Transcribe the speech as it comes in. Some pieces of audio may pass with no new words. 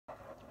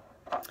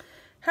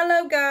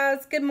Hello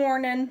guys, good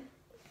morning.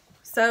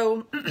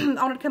 So I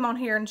wanted to come on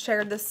here and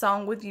share this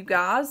song with you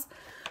guys.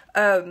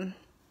 I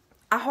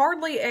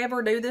hardly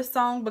ever do this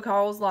song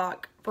because,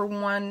 like, for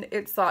one,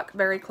 it's like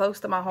very close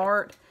to my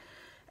heart.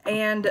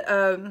 And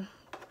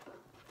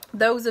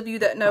those of you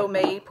that know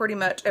me, pretty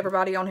much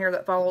everybody on here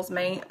that follows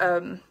me,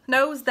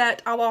 knows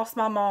that I lost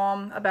my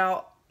mom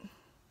about,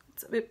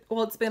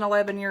 well, it's been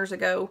 11 years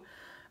ago,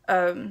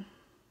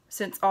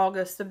 since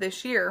August of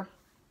this year.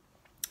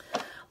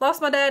 Lost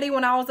my daddy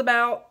when I was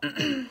about,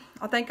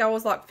 I think I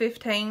was like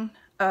 15.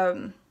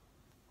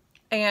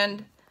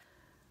 And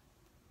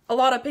a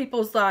lot of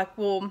people's like,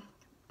 well,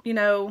 you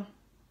know,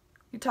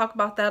 you talk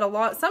about that a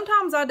lot.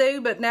 Sometimes I do,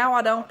 but now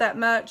I don't that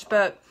much.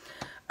 But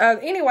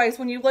anyways,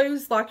 when you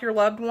lose like your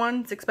loved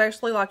ones,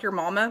 especially like your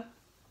mama,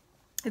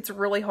 it's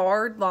really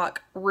hard, like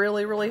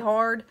really, really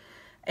hard.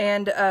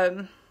 And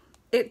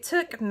it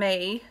took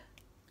me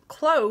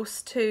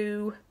close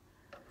to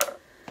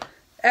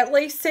at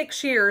least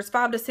 6 years,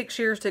 5 to 6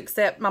 years to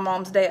accept my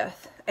mom's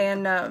death.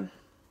 And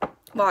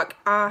like,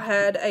 I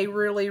had a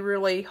really,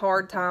 really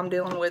hard time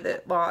dealing with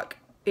it. Like,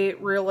 it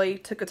really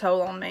took a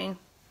toll on me.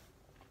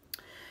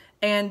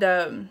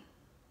 And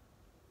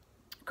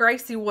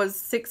Gracie was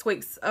 6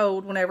 weeks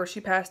old whenever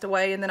she passed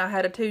away, and then I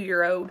had a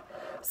 2-year-old.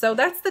 So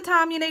that's the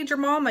time you need your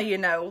mama, you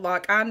know.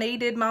 Like, I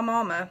needed my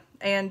mama,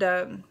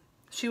 and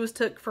she was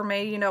took for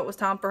me. You know, it was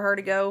time for her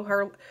to go.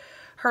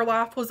 Her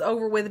life was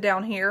over with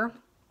down here.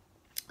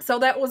 So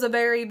that was a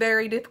very,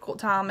 very difficult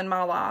time in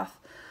my life.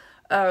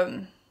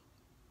 And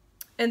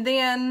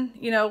then,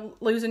 you know,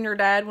 losing your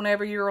dad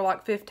whenever you were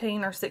like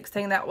 15 or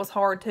 16, that was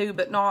hard too,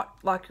 but not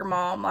like your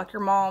mom. Like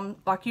your mom,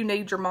 like you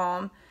need your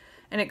mom.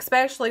 And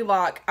especially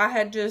like I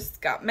had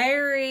just got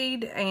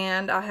married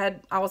and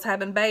I was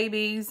having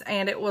babies,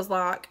 and it was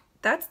like,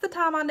 that's the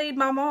time I need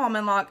my mom.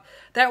 And like,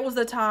 that was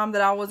the time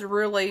that I was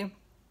really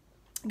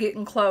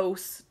getting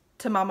close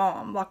to my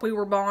mom. Like, we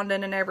were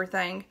bonding and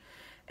everything.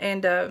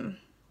 And,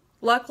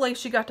 luckily,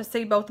 she got to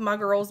see both of my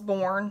girls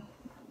born.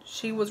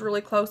 She was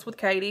really close with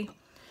Katie.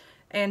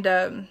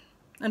 And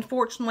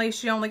unfortunately,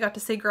 she only got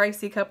to see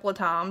Gracie a couple of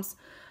times.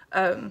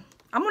 I'm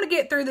going to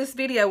get through this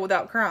video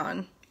without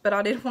crying, but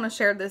I did want to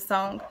share this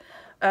song.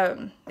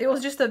 It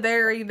was just a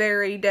very,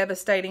 very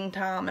devastating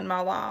time in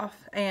my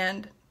life.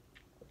 And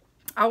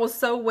I was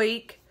so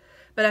weak,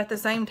 but at the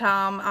same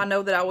time, I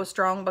know that I was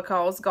strong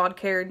because God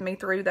carried me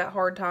through that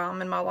hard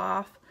time in my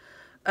life.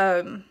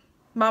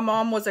 My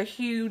mom was a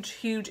huge,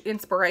 huge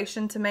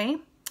inspiration to me.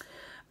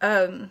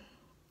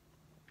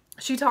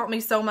 She taught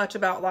me so much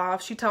about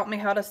life. She taught me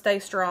how to stay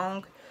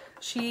strong.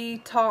 She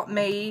taught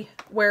me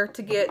where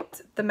to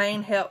get the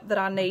main help that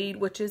I need,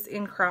 which is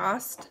in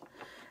Christ.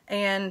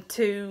 And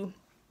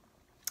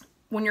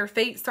when your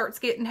feet starts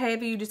getting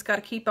heavy, you just got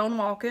to keep on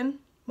walking.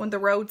 When the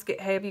roads get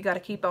heavy, you got to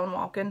keep on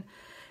walking.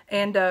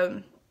 And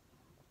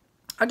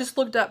I just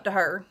looked up to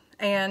her.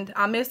 And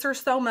I miss her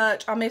so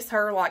much. I miss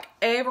her like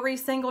every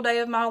single day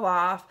of my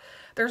life.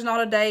 There's not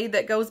a day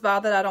that goes by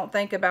that I don't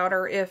think about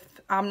her.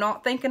 If I'm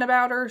not thinking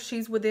about her,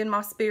 she's within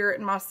my spirit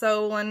and my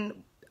soul.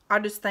 And I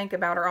just think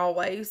about her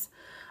always.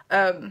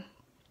 And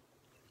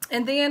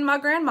then my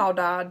grandma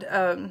died.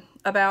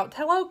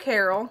 Hello,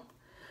 Carol.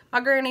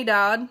 My granny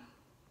died.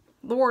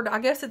 Lord, I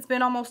guess it's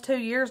been almost 2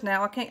 years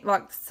now. I can't,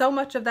 like, so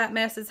much of that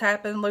mess has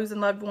happened. Losing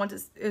loved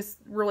ones is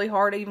really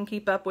hard to even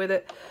keep up with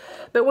it.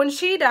 But when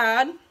she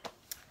died,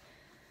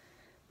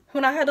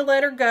 when I had to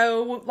let her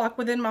go, like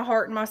within my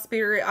heart and my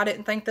spirit, I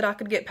didn't think that I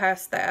could get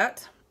past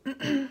that.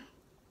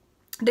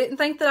 Didn't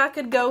think that I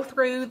could go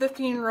through the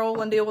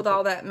funeral and deal with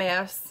all that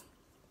mess.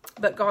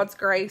 But God's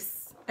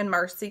grace and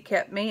mercy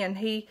kept me, and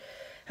He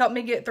helped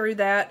me get through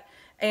that.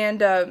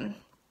 And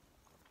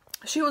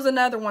she was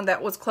another one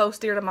that was close,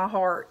 dear to my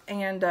heart.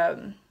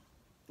 And,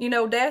 you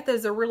know, death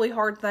is a really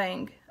hard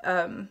thing.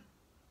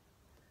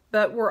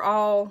 But we're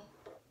all,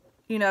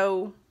 you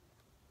know,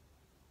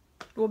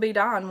 we'll be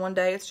dying one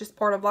day. It's just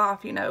part of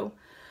life, you know.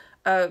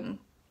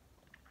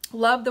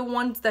 Love the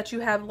ones that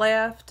you have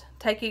left.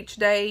 Take each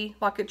day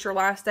like it's your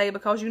last day,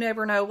 because you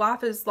never know.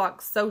 Life is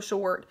like so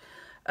short.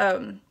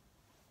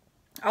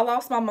 I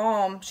lost my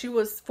mom. She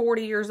was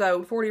 40 years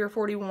old, 40 or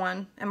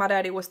 41, and my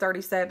daddy was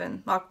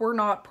 37. Like, we're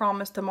not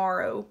promised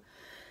tomorrow.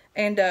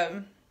 And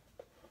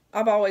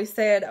I've always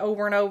said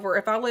over and over,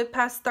 if I live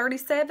past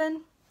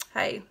 37,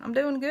 hey, I'm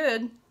doing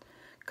good.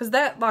 Because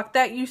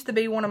that used to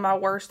be one of my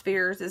worst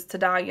fears, is to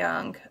die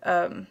young.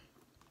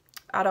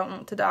 I don't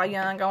want to die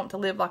young. I want to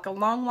live like a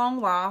long,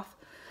 long life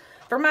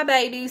for my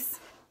babies.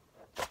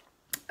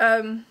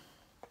 And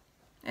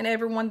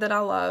everyone that I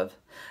love.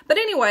 But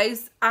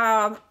anyways,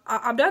 I've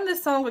done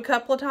this song a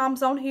couple of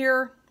times on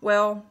here.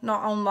 Well,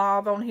 not on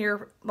live on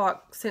here, like,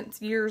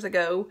 since years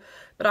ago.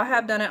 But I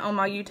have done it on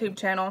my YouTube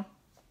channel.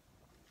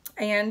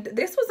 And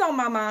this was on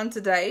my mind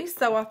today,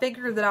 so I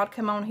figured that I'd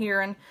come on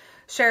here and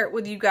share it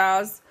with you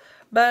guys.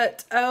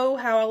 But, oh,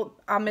 how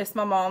I miss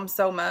my mom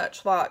so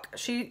much. Like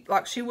she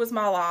was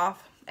my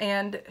life.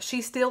 And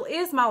she still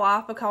is my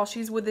life because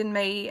she's within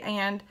me.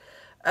 And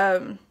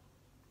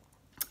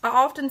I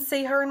often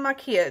see her and my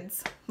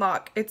kids.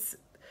 Like, it's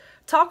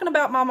talking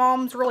about my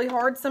mom's really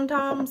hard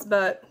sometimes,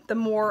 but the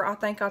more I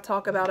think I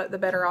talk about it, the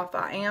better off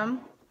I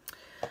am.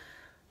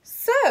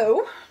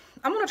 So,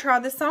 I'm going to try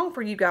this song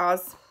for you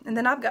guys, and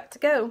then I've got to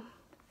go.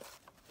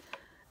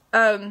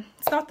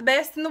 It's not the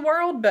best in the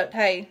world, but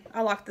hey,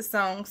 I like the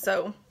song,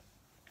 so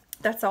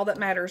that's all that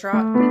matters, right?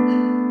 I'm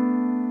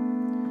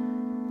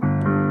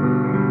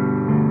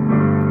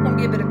going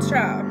to give it a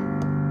try.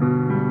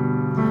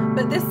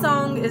 But this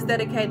song is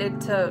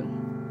dedicated to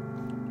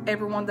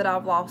everyone that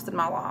I've lost in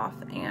my life,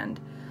 and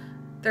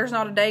there's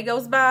not a day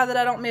goes by that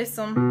I don't miss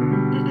them.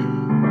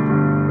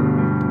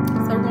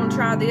 So we're going to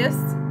try this.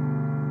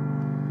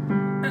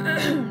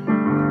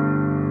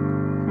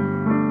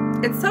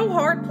 It's so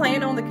hard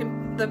playing on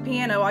the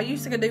piano. I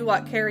used to do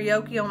like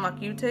karaoke on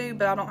like YouTube,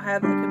 but I don't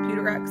have the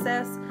computer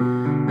access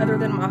other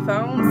than my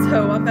phone,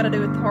 so I've got to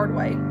do it the hard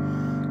way.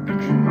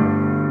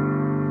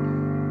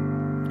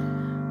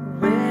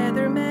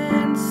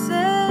 Weatherman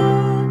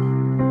said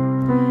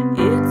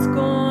it's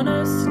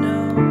gonna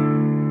snow.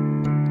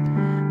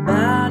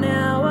 By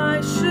now I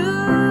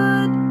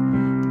should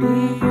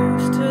be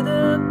used to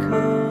the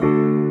cold.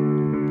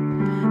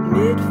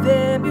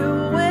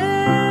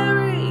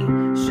 Mid-February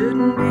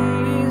shouldn't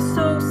be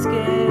so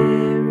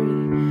scary.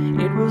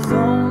 It was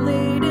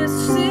only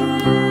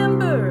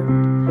December.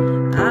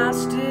 I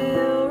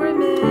still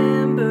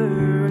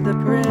remember the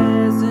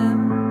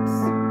presents,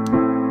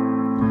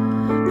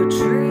 the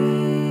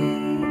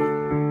tree,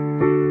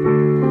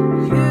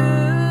 you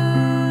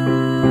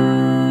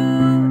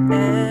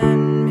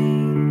and me.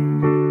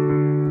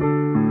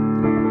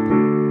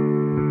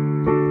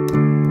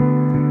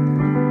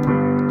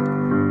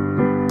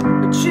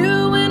 But you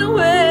went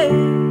away.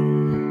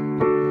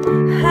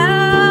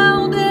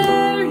 How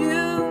dare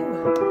you?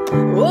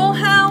 Oh,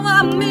 how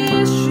I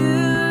miss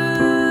you.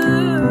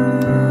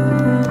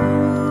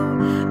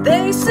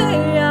 They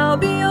say I'll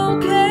be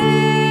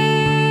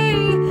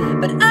okay,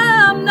 but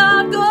I'm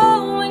not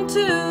going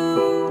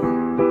to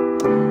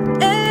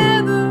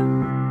ever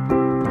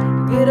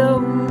get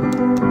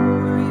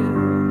over you.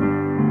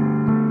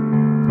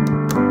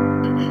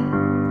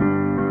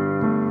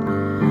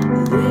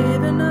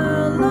 Living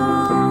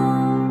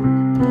alone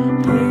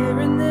here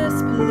in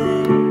this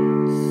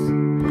place,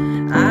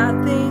 I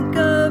think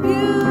of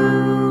you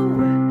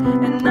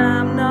and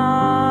I'm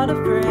not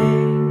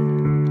afraid.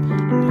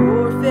 And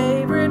your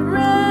favorite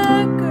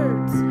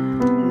records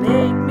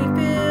make me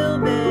feel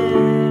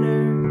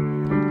better,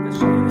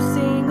 'cause you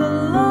sing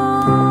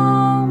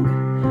along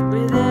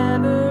with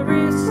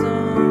every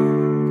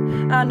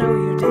song. I know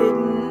you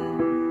didn't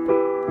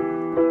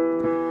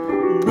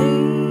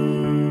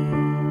need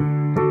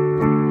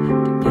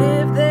to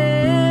give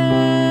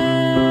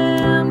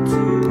them to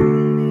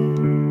me.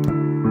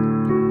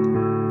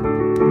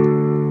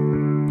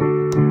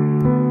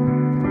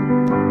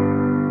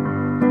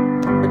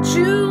 But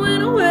you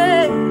went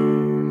away.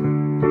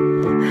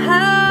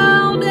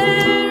 How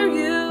dare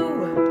you?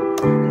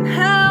 And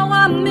how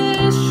I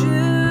miss you.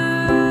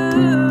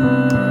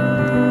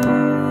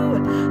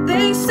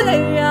 They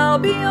say I'll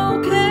be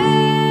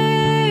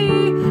okay,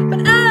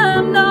 but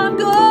I'm not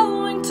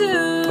going to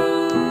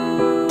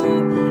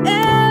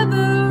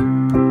ever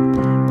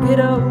get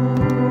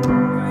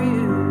over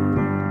you.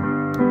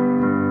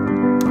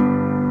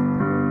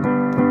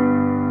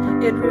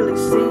 It really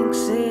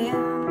sinks in,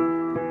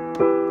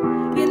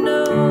 you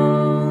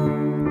know,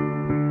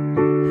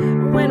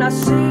 when I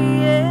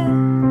see it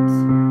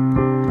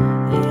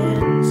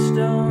in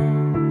stone.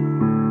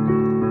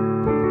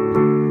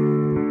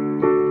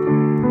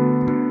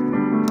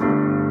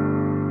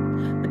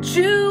 But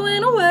you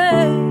went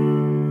away.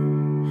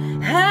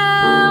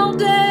 How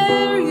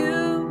dare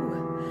you?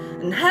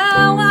 And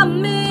how I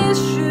miss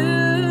you.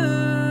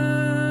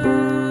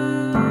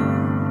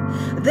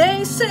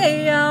 They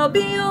say I'll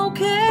be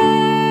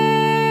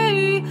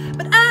okay,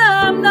 but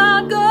I'm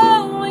not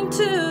going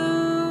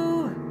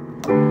to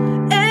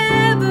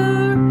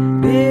ever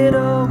get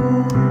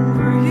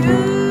over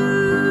you.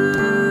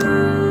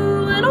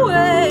 Went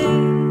away.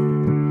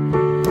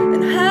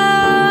 And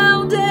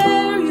how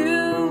dare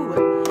you?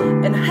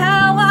 And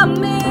how I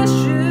miss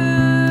you.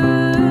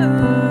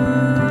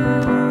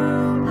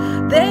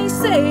 They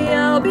say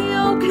I'll be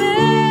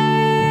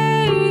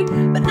okay,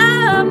 but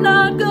I'm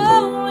not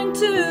going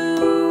to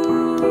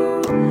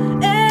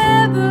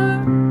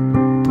ever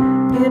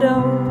get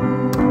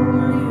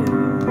over you.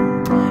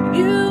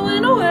 You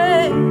went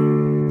away.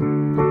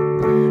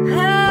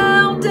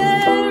 How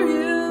dare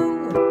you?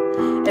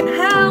 And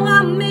how I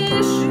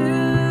miss you.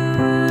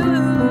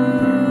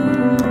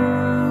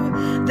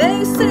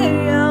 They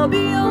say I'll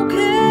be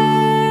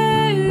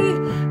okay,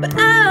 but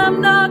I'm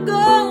not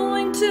going